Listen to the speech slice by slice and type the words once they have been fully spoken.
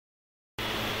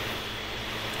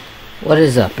What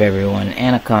is up, everyone?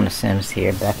 Anaconda Sims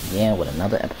here, back again with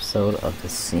another episode of The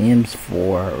Sims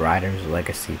 4 Ryder's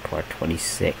Legacy Part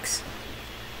 26.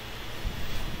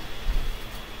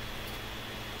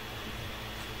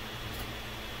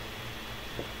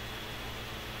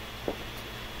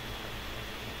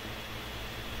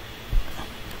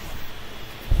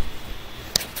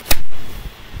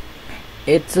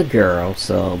 It's a girl,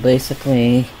 so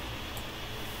basically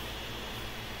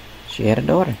she had a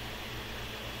daughter.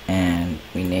 And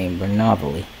we named her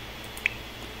Novelly.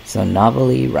 So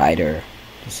Novelly Ryder.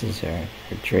 This is her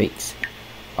traits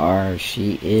are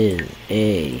she is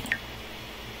a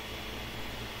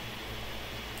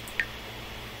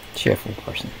cheerful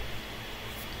person.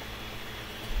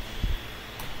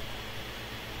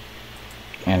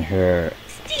 And her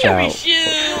child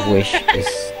wish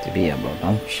is to be a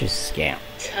rambunctious scamp.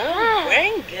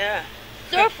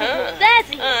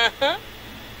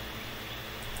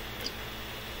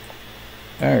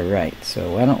 Alright,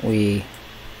 so why don't we...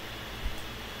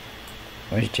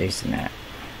 Where's Jason at?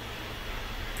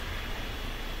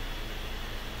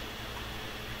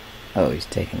 Oh, he's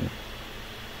taking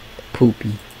the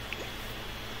poopy.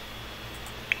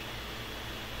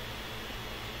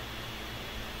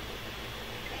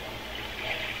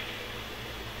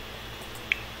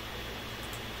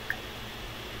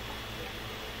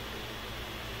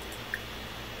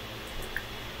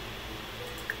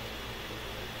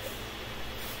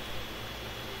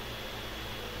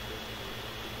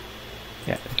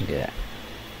 Yeah, we can do that.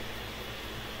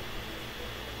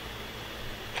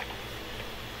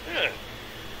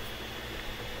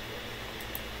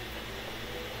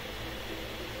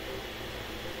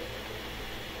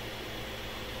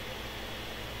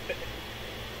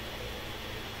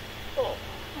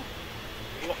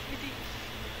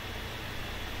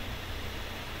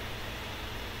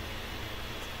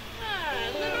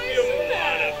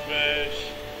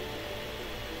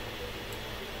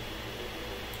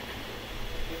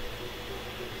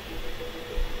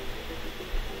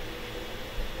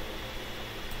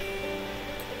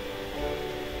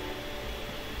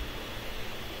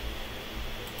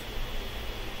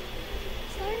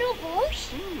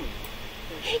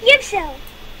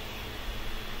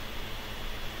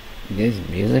 There's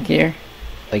music here?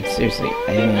 Like, seriously,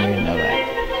 I didn't even know that.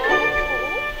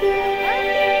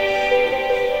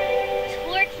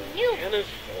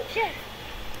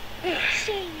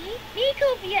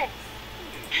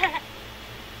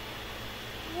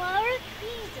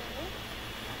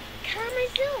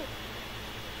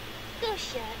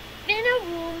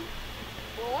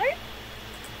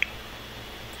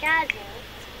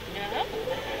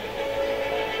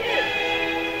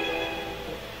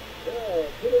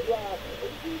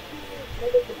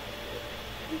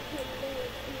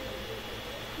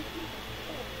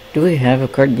 Do we have a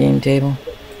card game table?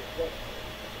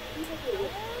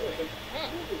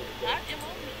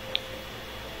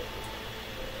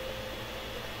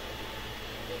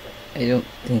 I don't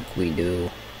think we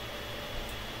do.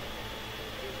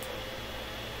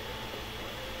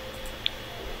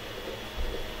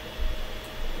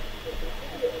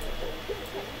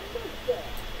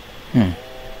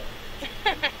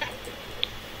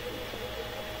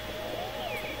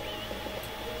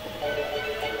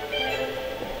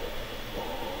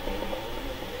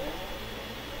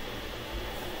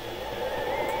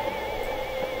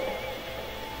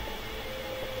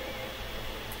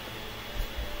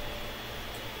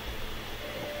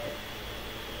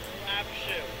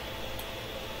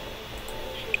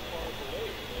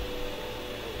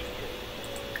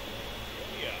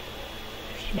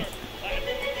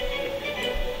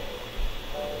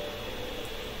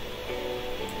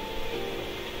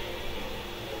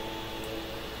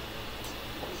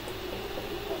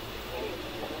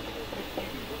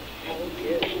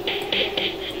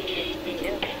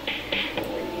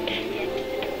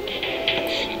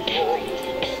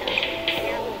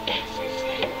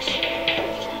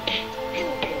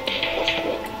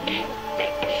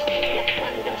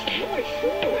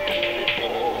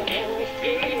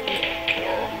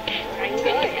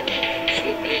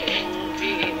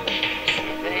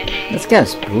 That's kind of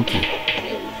spooky.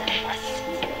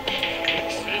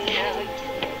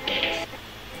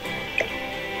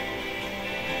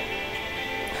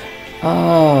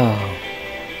 Oh.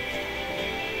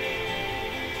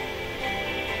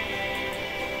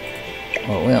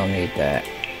 Well, we don't need that.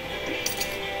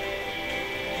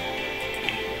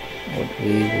 What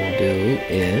we will do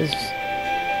is...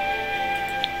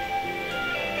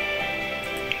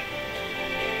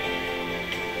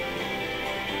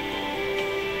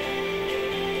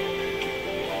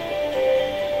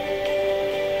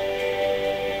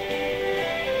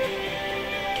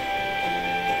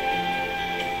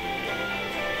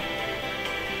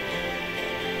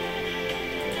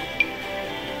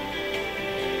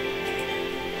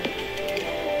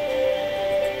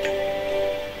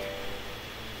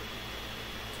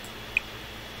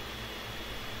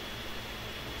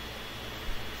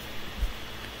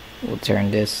 We'll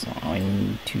turn this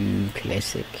on to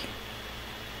classic.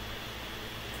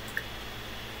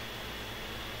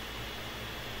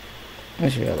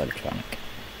 Let's do electronic.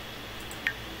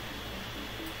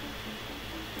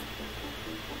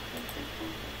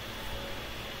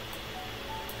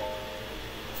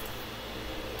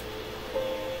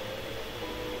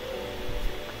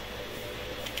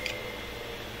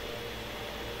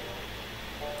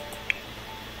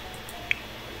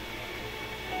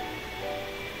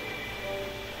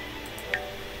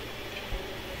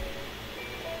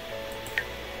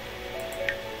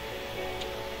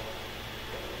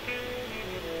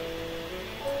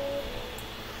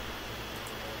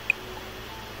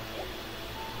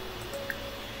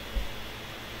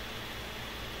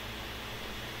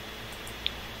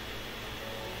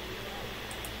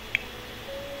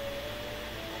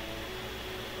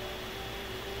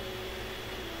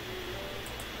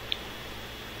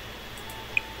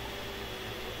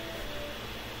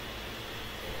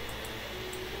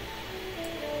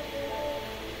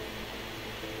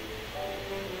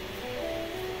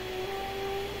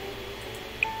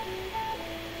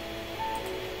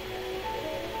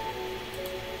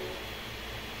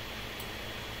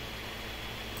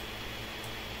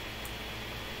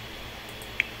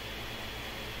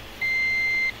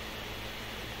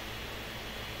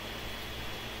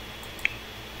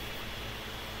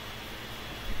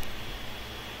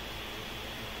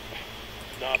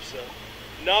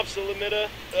 Nopsa limita.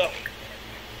 Ugh.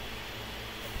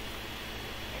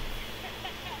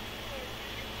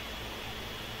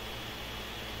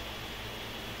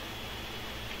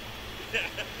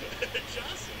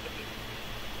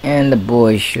 And the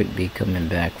boys should be coming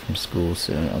back from school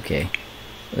soon. Okay,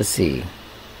 let's see.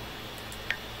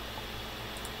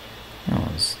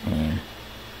 Oh, man.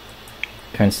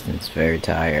 Princeton's very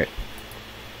tired.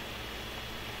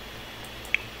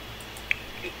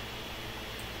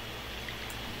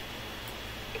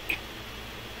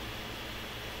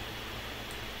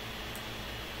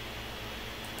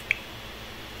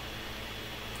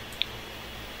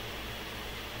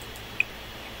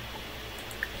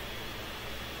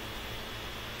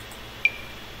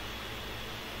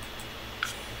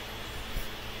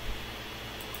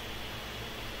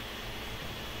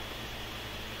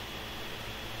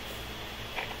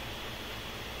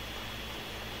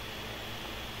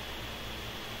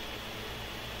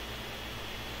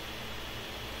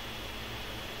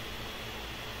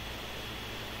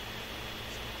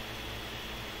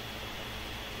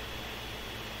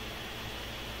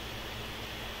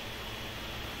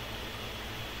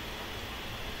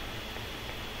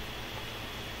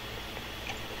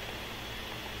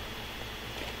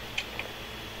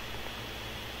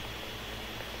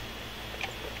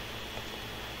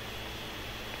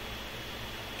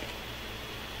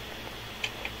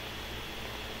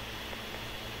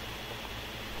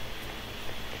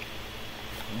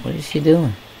 What is he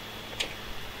doing?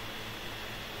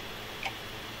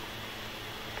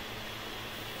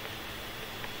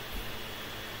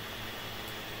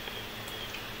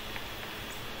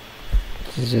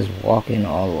 She's just walking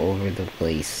all over the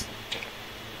place.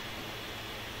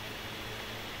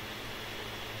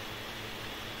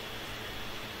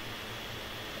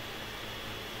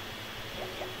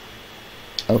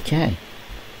 Okay.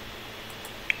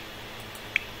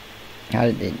 How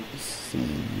did it see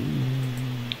me?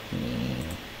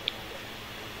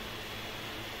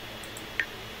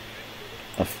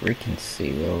 A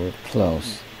frequency where we're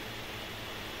close.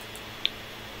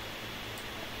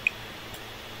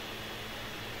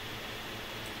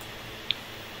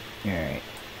 Alright.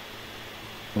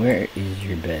 Where is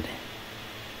your bed?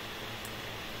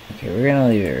 Okay, we're gonna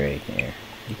leave it right here.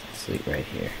 You can sleep right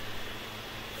here.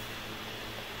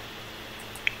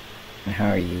 How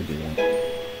are you doing?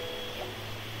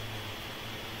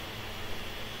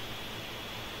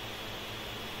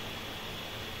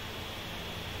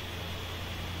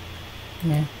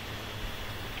 Yeah.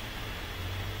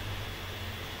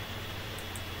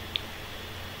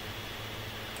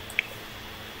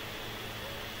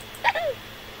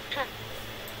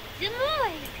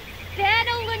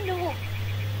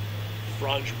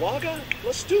 Franjwaga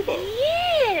Lastubo.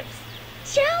 Yes!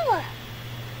 Chowa!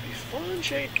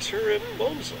 Bifanche Turib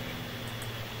Bomzo.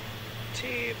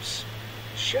 Tibs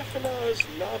Shefanaz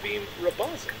Nabim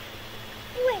Rabaza.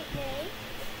 Wait, eh?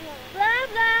 Blah,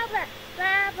 blah, blah,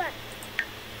 blah, blah.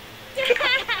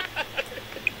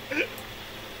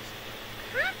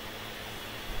 Huh?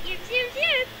 Yip, yip,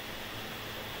 yip.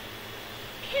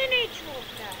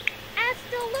 Kenechulta.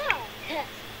 Hasta luego.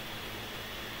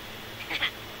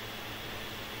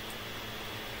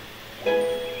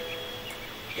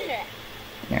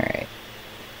 Alright.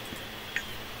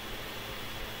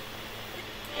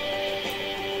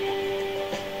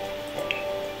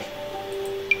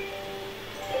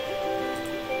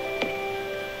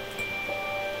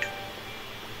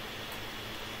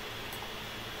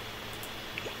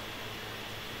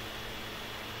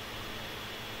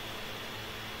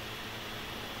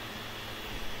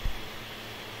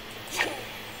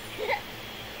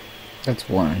 That's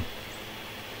one.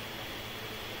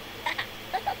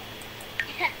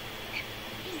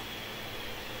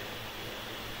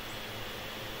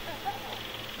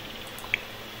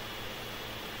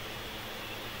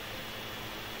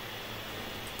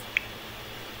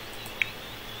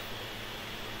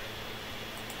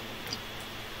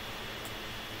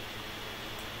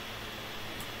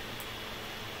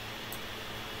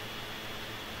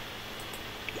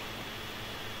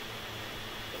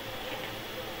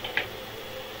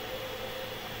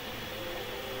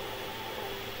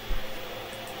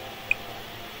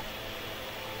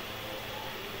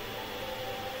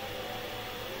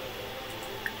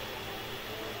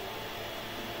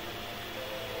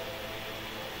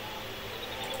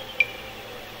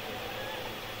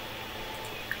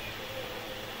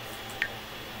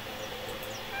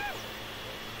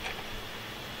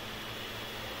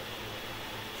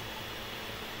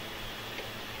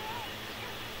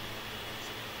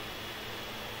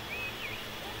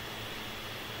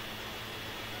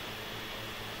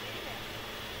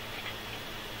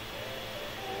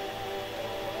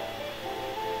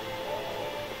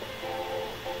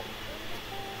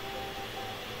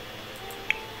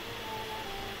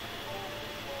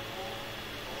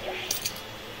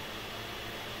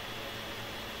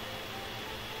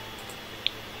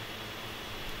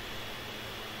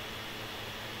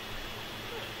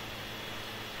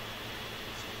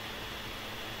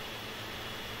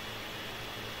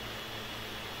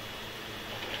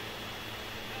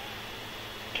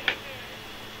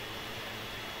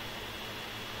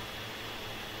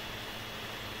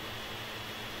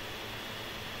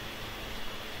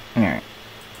 Alright.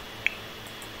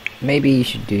 Maybe you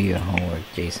should do your homework,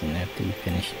 Jason, after you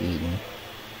finish eating.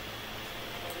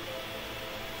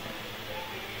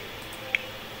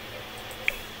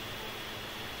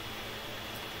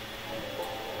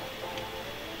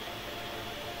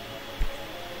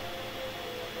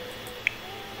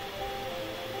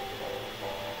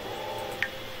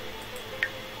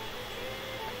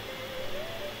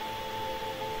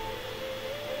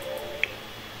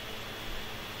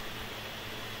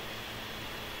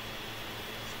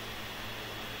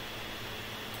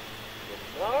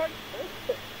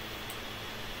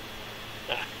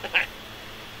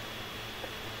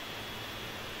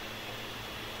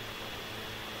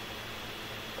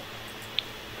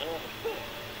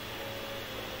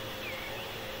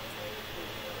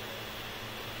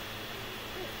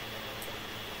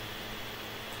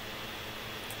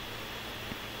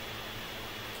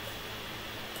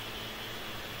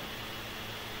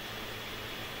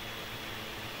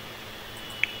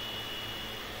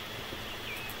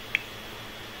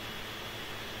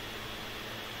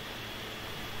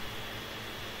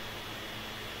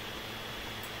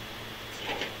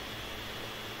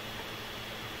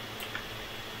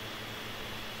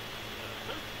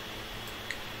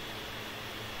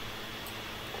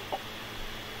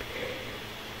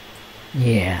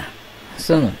 Yeah.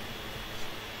 So,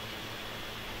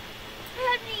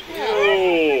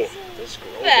 Oh, this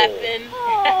girl. Fappin'.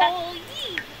 Oh,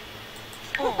 yee.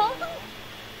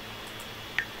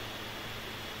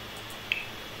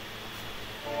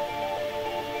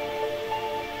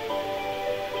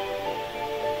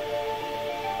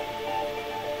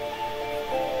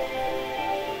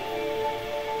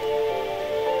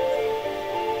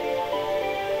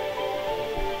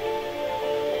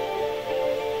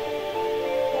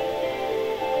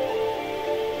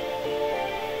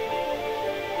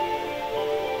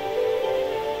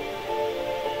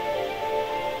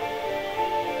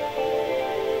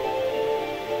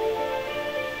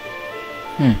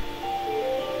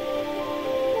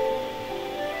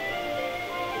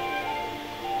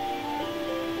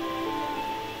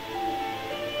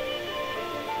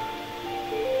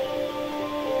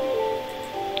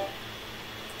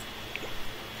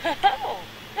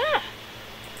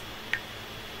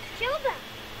 Shoba.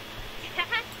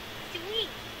 Sweet.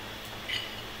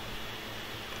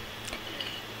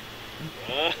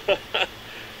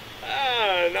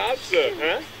 Nopsa,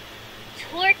 huh?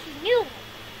 Torky new.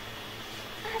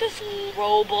 This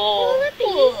Robo.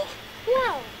 Ugh.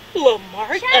 Wow.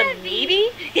 Lamarck Chubby. Amibi?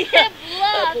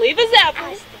 Bluff. Leave his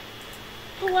apple.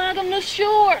 Pelagum the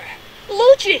shore.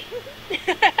 Lucci.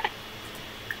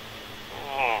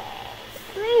 Oh,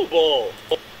 Robo.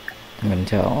 I'm gonna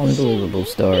tell an unbelievable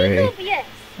story. Yes.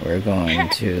 We're going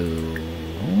to...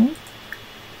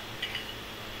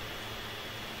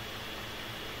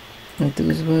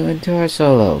 into our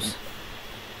solos.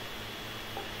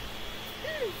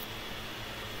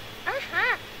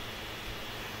 Aha.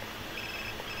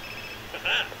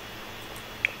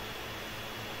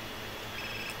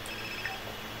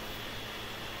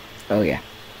 Oh yeah.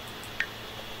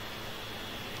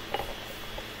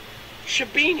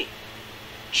 Shabini,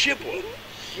 Chibwa,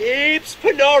 Yips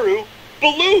Panaru,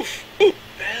 Baloof,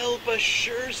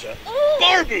 Belbashurza,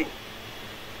 Barbu,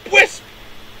 Wisp,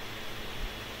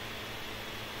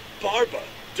 Barba,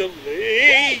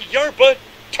 Delay, Yarba,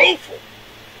 Tofu,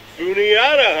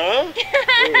 Funiata, huh?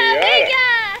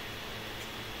 Bigga!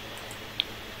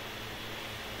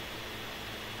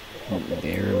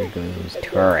 There goes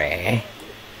Ture.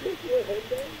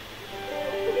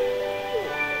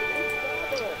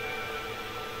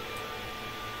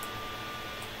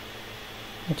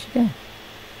 What you got?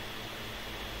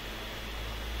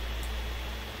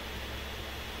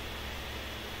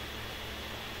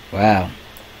 Wow,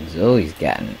 Zoe's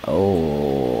gotten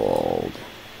old.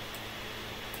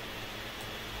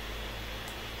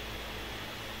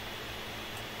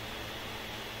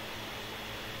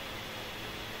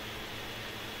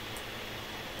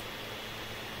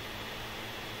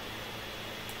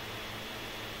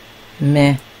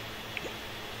 Meh.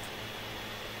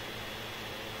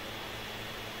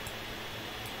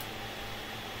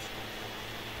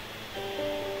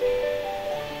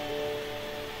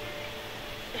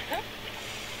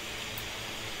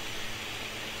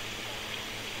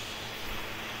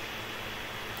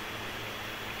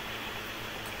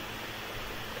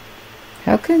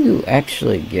 How can you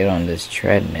actually get on this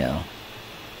treadmill?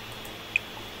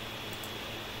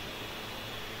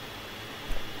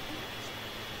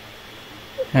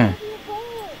 Huh.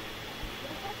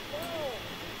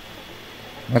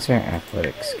 What's her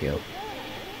athletic skill?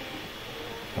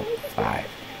 Oh, 5.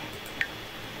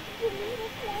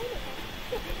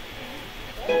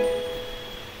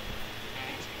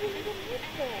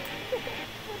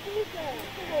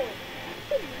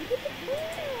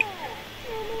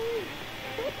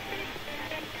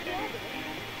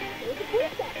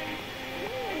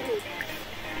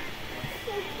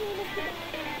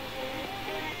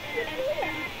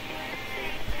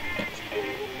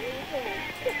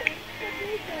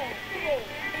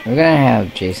 We're gonna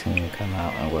have Jason come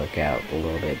out and work out a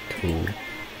little bit too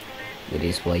with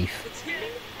his wife.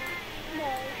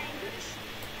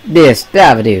 This,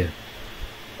 that do.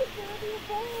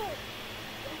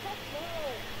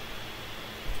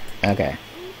 Okay.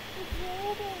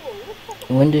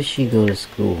 When does she go to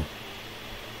school?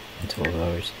 In 12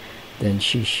 hours. Then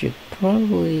she should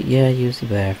probably, yeah, use the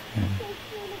bathroom.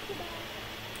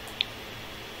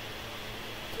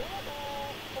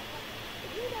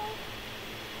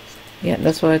 Yeah,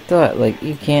 that's what I thought. Like,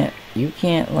 you can't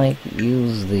like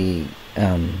use the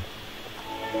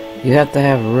you have to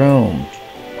have room.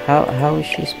 How is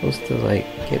she supposed to like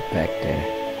get back there?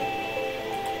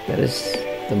 That is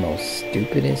the most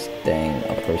stupidest thing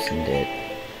a person did.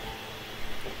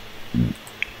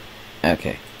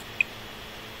 Okay.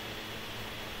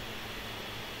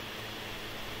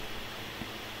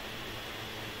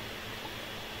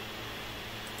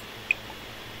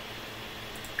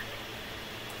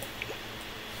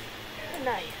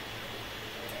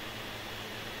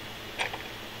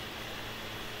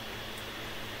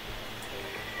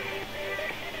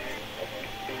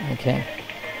 Okay.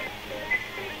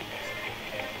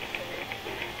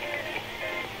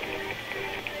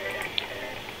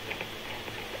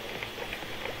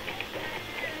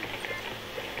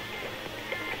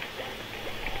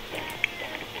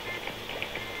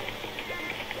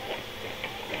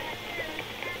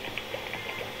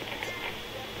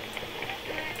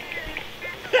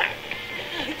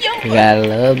 You gotta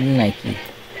love Nike.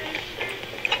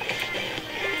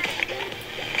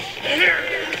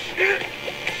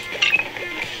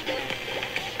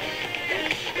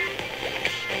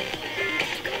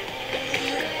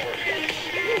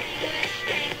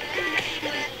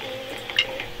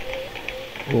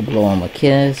 We'll blow him a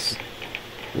kiss.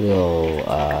 We'll,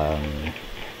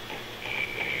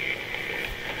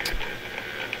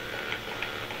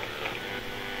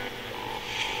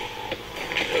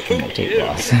 take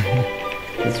loss.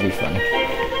 This will be funny.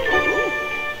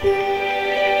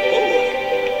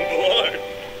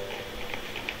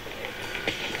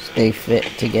 Stay fit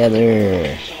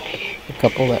together. A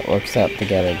couple that works out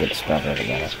together gets stronger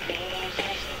together.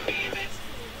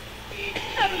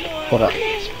 Hold up.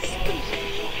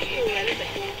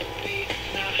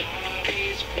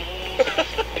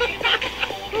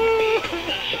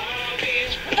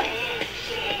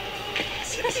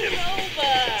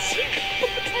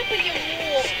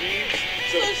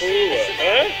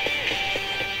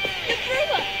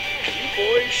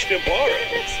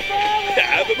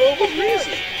 Have him over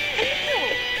reason.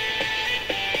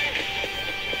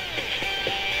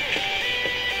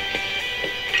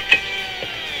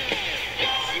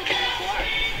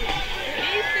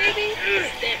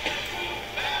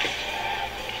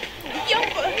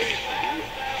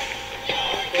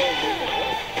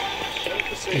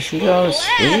 Did she go to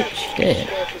sleep? She did.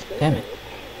 Damn it.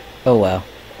 Oh well.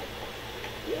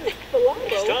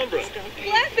 Stombra.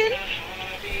 Laughing.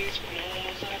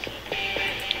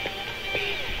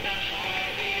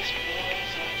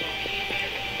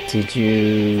 Did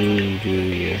you do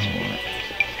your homework?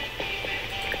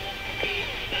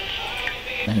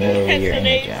 I know you're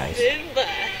energized. Simba.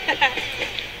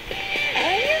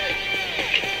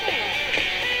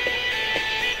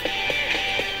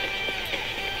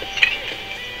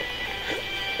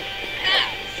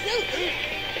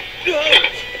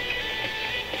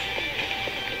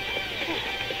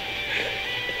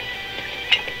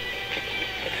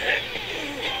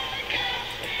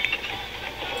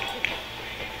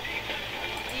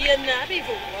 You're not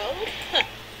even road.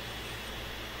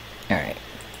 Alright.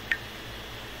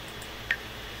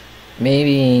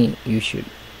 Maybe you should...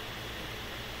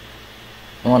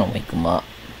 I want to wake him up,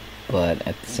 but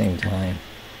at the same time...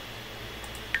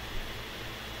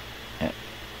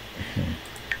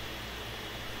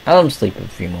 I'll let him sleep a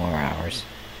few more hours.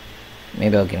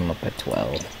 Maybe I'll get him up at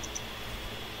 12.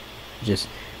 Just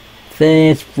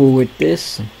fast forward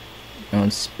this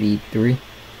on speed 3.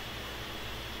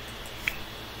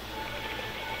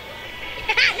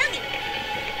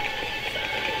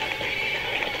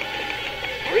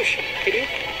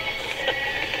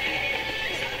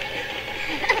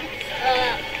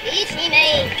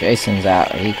 Jason's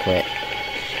out. He quit.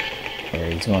 Or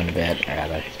he's going to bed,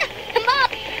 rather.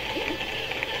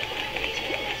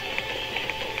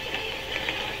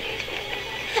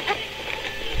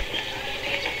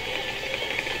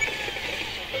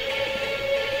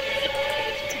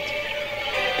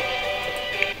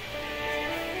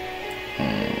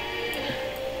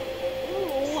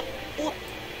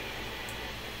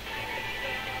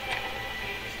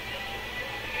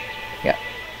 Yeah.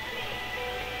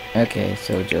 Okay,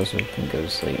 so Joseph can go to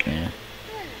sleep now.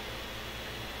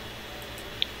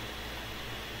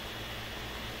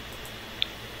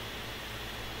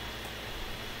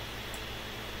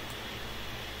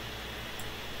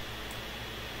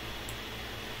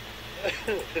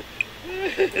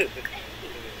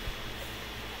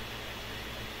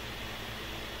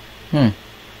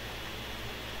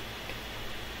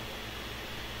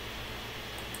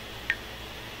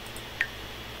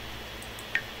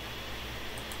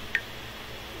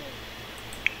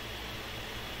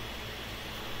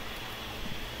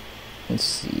 Let's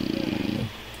see.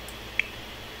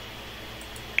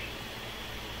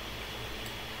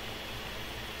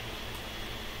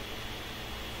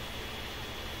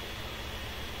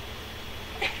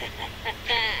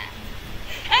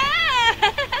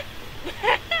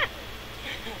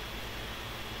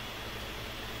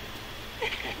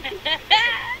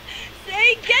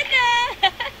 Say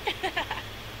goodnight.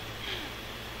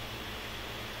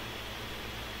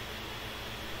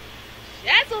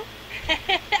 Shazzle.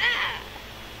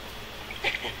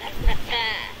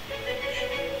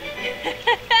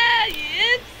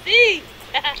 Yipsy.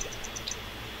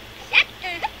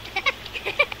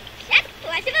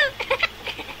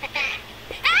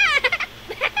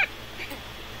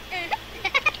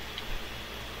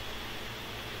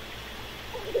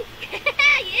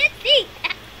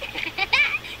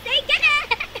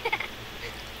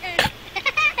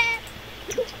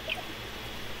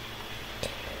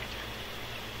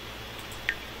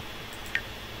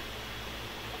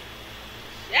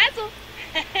 Shazzle.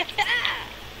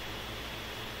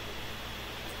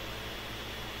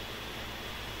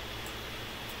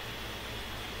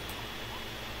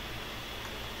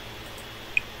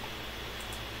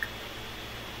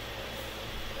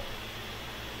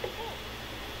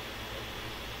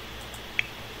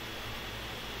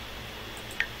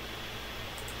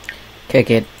 Okay,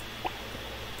 kid.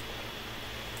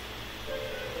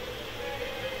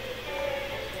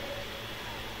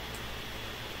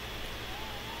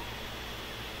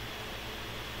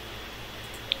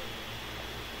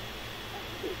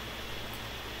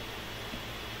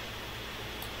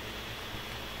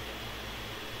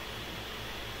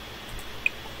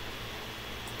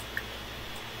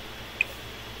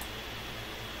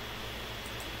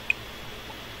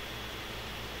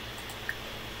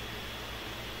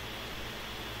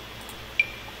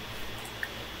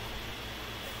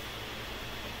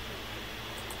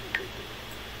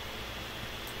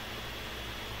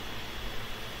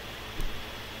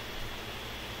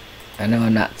 I know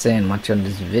I'm not saying much on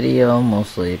this video,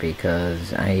 mostly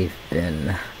because I've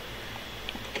been...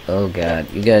 Oh god,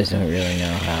 you guys don't really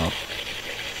know how...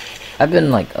 I've been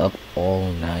like up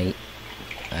all night.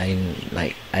 I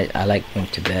like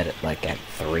went to bed at like at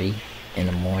 3 in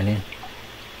the morning.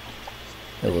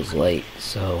 It was late,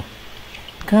 so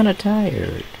I'm kinda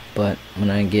tired. but when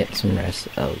I get some rest,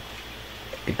 I'll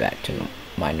be back to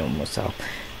my normal self.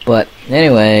 But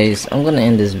anyways, I'm gonna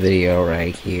end this video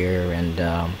right here and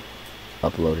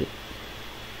upload it.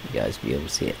 You guys be able to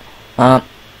see it.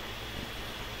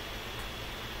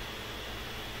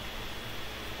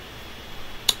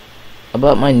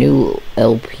 About my new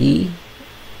LP,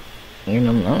 you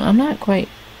know, I'm not quite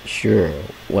sure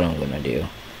what I'm gonna do.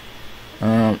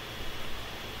 I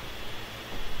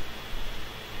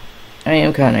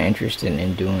am kind of interested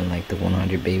in doing like the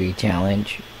 100 baby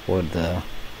challenge or the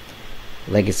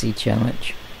legacy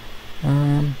challenge,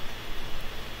 the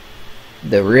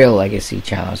real legacy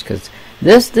challenge, because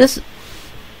this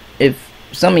if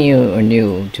some of you are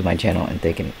new to my channel and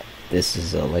thinking this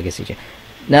is a legacy challenge,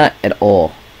 not at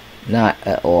all.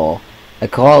 I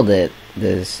called it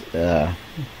this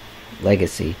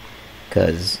legacy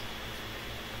because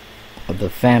of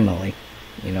the family,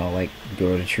 you know, like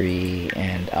grow the tree,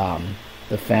 and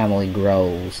the family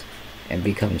grows and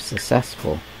becomes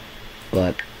successful.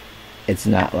 But it's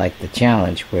not like the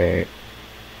challenge where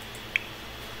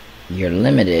you're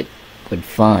limited with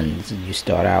funds. You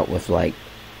start out with like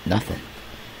nothing.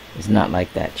 It's not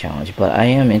like that challenge. But I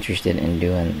am interested in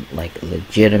doing like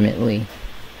legitimately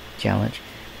challenge,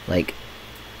 like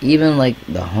even like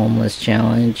the homeless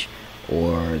challenge,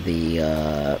 or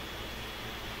the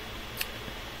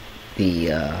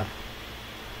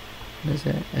what is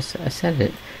it? I said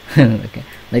it. Okay,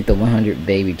 like the 100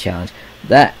 baby challenge.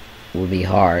 That would be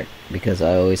hard because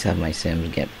I always have my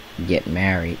Sims get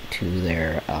married to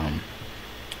their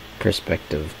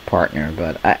prospective partner,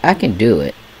 but I can do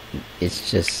it. It's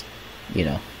just, you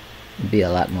know, it'd be a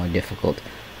lot more difficult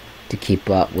to keep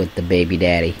up with the baby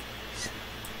daddy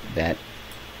that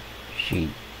she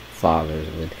fathers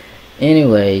with.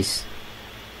 Anyways,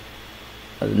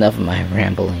 enough of my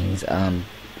ramblings. I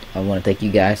want to thank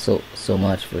you guys so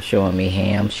much for showing me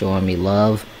ham, showing me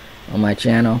love on my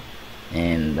channel,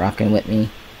 and rocking with me.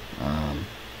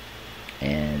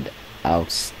 And I'll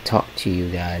talk to you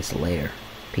guys later.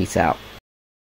 Peace out.